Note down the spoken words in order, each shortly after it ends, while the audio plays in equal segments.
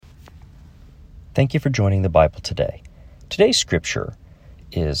Thank you for joining the Bible today. Today's scripture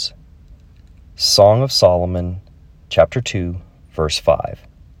is Song of Solomon, chapter 2, verse 5.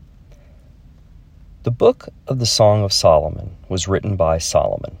 The book of the Song of Solomon was written by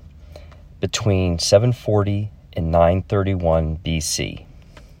Solomon between 740 and 931 BC.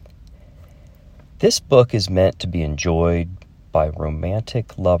 This book is meant to be enjoyed by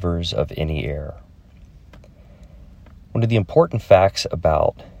romantic lovers of any era. One of the important facts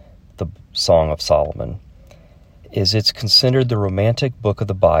about the Song of Solomon is it's considered the romantic book of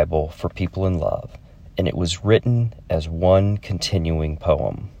the Bible for people in love, and it was written as one continuing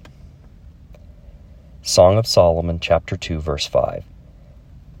poem. Song of Solomon, chapter 2, verse 5.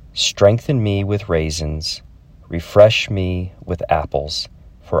 Strengthen me with raisins, refresh me with apples,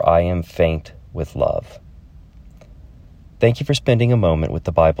 for I am faint with love. Thank you for spending a moment with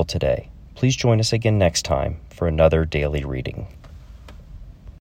the Bible today. Please join us again next time for another daily reading.